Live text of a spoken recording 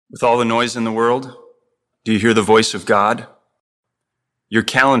With all the noise in the world, do you hear the voice of God? Your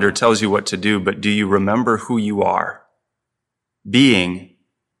calendar tells you what to do, but do you remember who you are? Being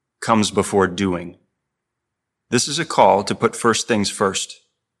comes before doing. This is a call to put first things first.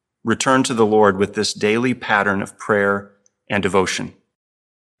 Return to the Lord with this daily pattern of prayer and devotion.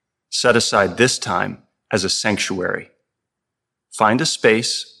 Set aside this time as a sanctuary. Find a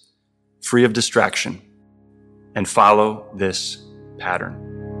space free of distraction and follow this pattern.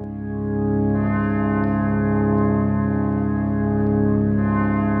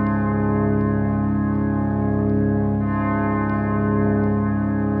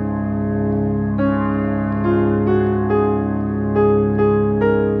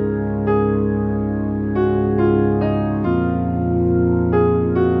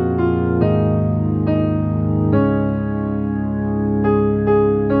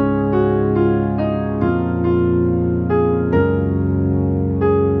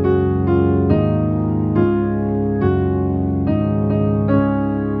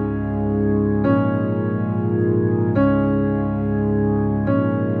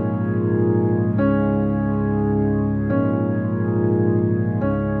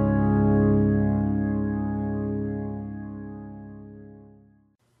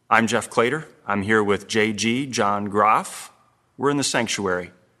 I'm Jeff Clater. I'm here with J.G. John Groff. We're in the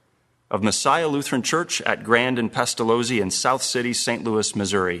sanctuary of Messiah Lutheran Church at Grand and Pestalozzi in South City, St. Louis,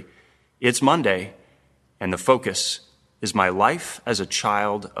 Missouri. It's Monday, and the focus is my life as a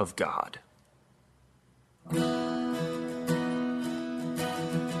child of God.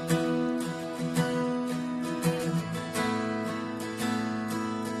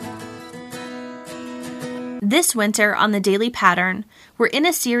 This winter on the Daily Pattern, we're in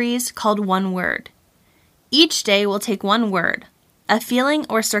a series called One Word. Each day we'll take one word, a feeling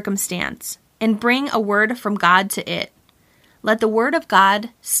or circumstance, and bring a word from God to it. Let the Word of God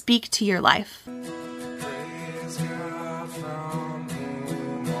speak to your life. Praise God from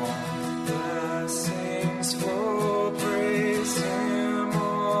whom all blessings flow. Praise Him,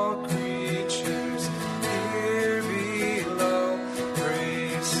 all creatures here below.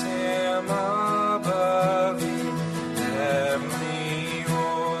 Praise Him above you, heavenly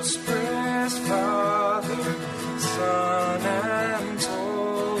hosts. Praise Father, Son, and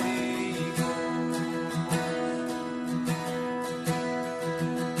Holy Ghost.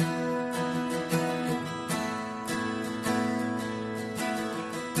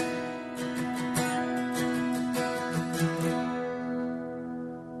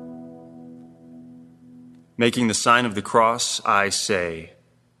 Making the sign of the cross, I say,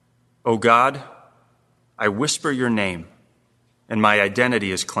 O God, I whisper your name, and my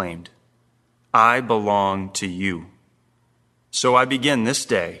identity is claimed. I belong to you. So I begin this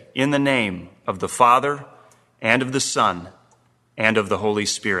day in the name of the Father, and of the Son, and of the Holy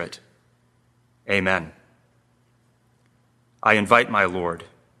Spirit. Amen. I invite my Lord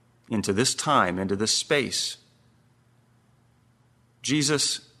into this time, into this space.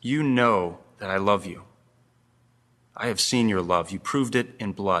 Jesus, you know that I love you. I have seen your love. You proved it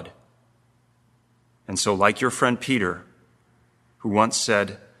in blood. And so, like your friend Peter, who once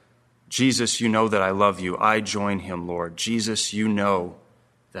said, Jesus, you know that I love you, I join him, Lord. Jesus, you know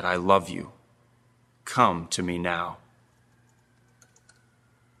that I love you. Come to me now.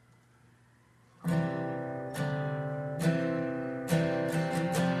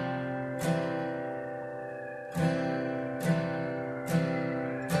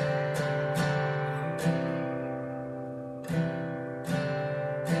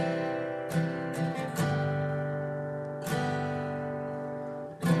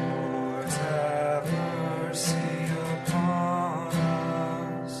 Lord, have mercy upon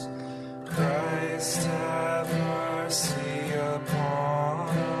us. Christ, have mercy upon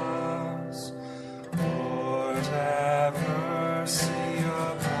us. Lord, have mercy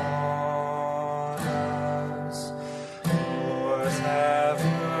upon us. Lord, have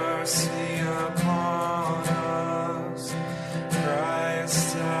mercy upon us.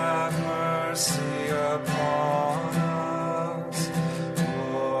 Christ, have mercy upon us.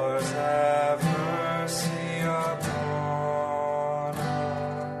 Lord, have mercy upon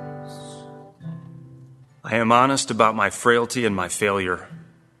us. I am honest about my frailty and my failure,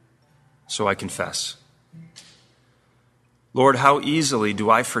 so I confess. Lord, how easily do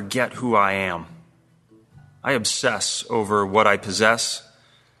I forget who I am? I obsess over what I possess,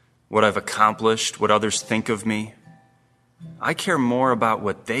 what I've accomplished, what others think of me. I care more about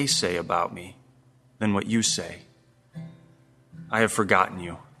what they say about me than what you say. I have forgotten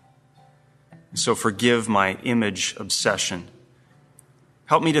you. So forgive my image obsession.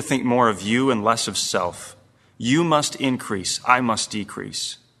 Help me to think more of you and less of self. You must increase, I must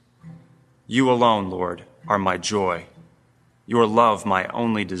decrease. You alone, Lord, are my joy, your love my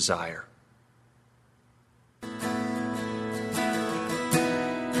only desire.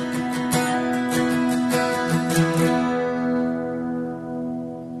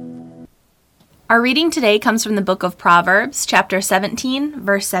 Our reading today comes from the book of Proverbs, chapter 17,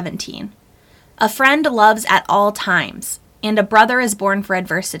 verse 17. A friend loves at all times, and a brother is born for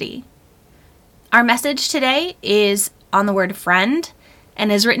adversity. Our message today is on the word friend and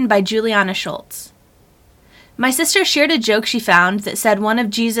is written by Juliana Schultz. My sister shared a joke she found that said one of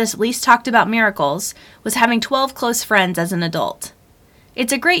Jesus' least talked about miracles was having 12 close friends as an adult.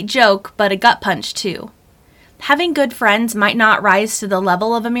 It's a great joke, but a gut punch too. Having good friends might not rise to the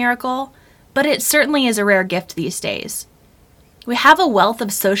level of a miracle, but it certainly is a rare gift these days. We have a wealth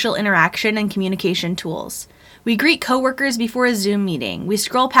of social interaction and communication tools. We greet coworkers before a Zoom meeting. We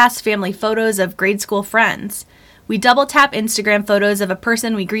scroll past family photos of grade school friends. We double tap Instagram photos of a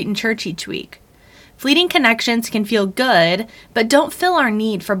person we greet in church each week. Fleeting connections can feel good, but don't fill our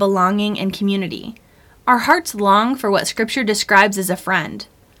need for belonging and community. Our hearts long for what Scripture describes as a friend.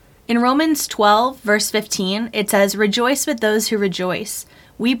 In Romans 12, verse 15, it says, "Rejoice with those who rejoice.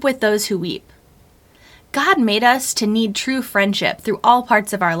 Weep with those who weep." God made us to need true friendship through all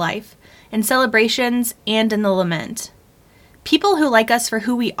parts of our life, in celebrations and in the lament. People who like us for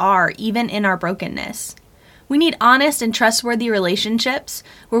who we are, even in our brokenness. We need honest and trustworthy relationships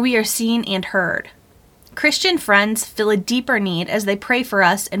where we are seen and heard. Christian friends fill a deeper need as they pray for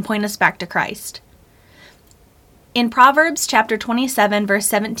us and point us back to Christ. In Proverbs chapter 27, verse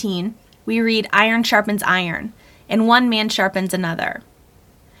 17, we read, "Iron sharpens iron, and one man sharpens another."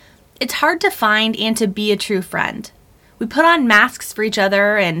 It's hard to find and to be a true friend. We put on masks for each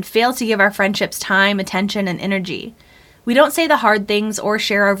other and fail to give our friendships time, attention, and energy. We don't say the hard things or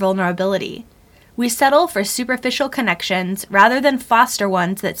share our vulnerability. We settle for superficial connections rather than foster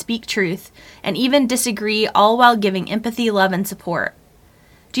ones that speak truth and even disagree, all while giving empathy, love, and support.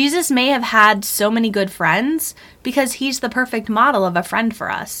 Jesus may have had so many good friends because he's the perfect model of a friend for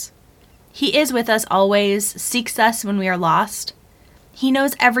us. He is with us always, seeks us when we are lost. He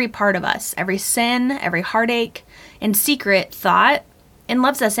knows every part of us, every sin, every heartache, and secret thought, and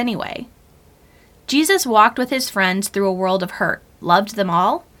loves us anyway. Jesus walked with his friends through a world of hurt, loved them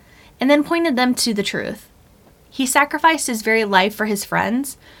all, and then pointed them to the truth. He sacrificed his very life for his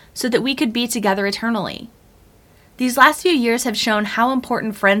friends so that we could be together eternally. These last few years have shown how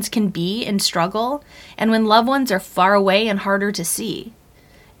important friends can be in struggle and when loved ones are far away and harder to see.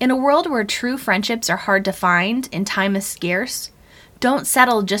 In a world where true friendships are hard to find and time is scarce, don't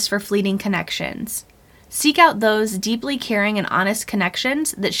settle just for fleeting connections. Seek out those deeply caring and honest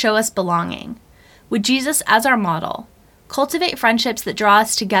connections that show us belonging. With Jesus as our model, cultivate friendships that draw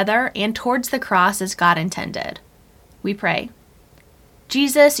us together and towards the cross as God intended. We pray.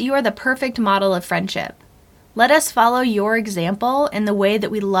 Jesus, you are the perfect model of friendship. Let us follow your example in the way that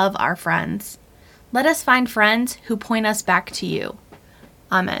we love our friends. Let us find friends who point us back to you.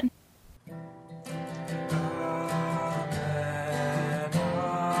 Amen.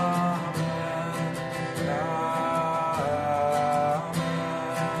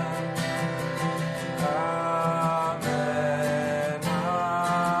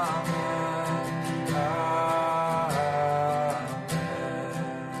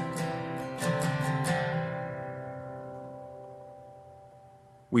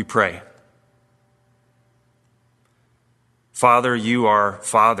 We pray. Father, you are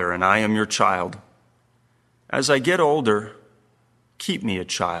Father, and I am your child. As I get older, keep me a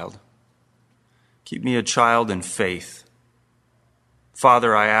child. Keep me a child in faith.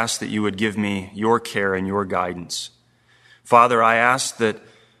 Father, I ask that you would give me your care and your guidance. Father, I ask that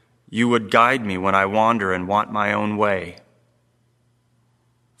you would guide me when I wander and want my own way.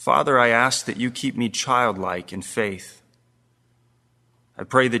 Father, I ask that you keep me childlike in faith. I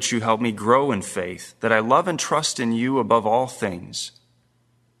pray that you help me grow in faith, that I love and trust in you above all things.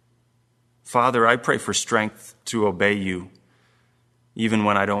 Father, I pray for strength to obey you, even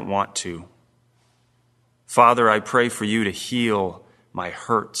when I don't want to. Father, I pray for you to heal my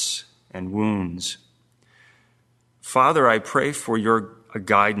hurts and wounds. Father, I pray for your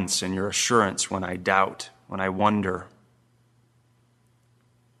guidance and your assurance when I doubt, when I wonder.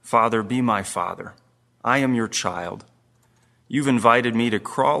 Father, be my Father. I am your child. You've invited me to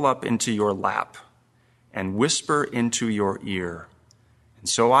crawl up into your lap and whisper into your ear. And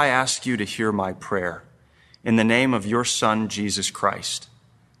so I ask you to hear my prayer. In the name of your Son, Jesus Christ.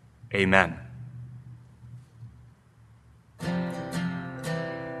 Amen.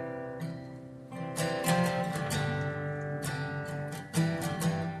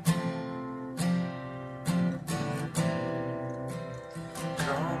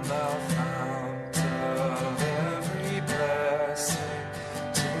 Come thou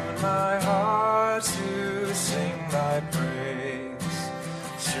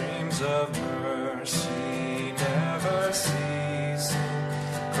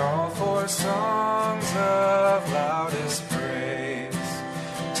for songs of loudest praise.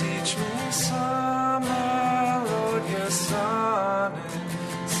 Teach me some melodious sonnet,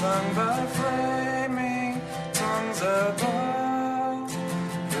 sung by flaming tongues above.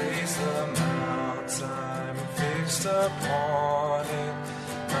 Praise the mount I'm fixed upon it,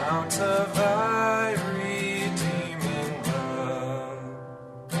 mount of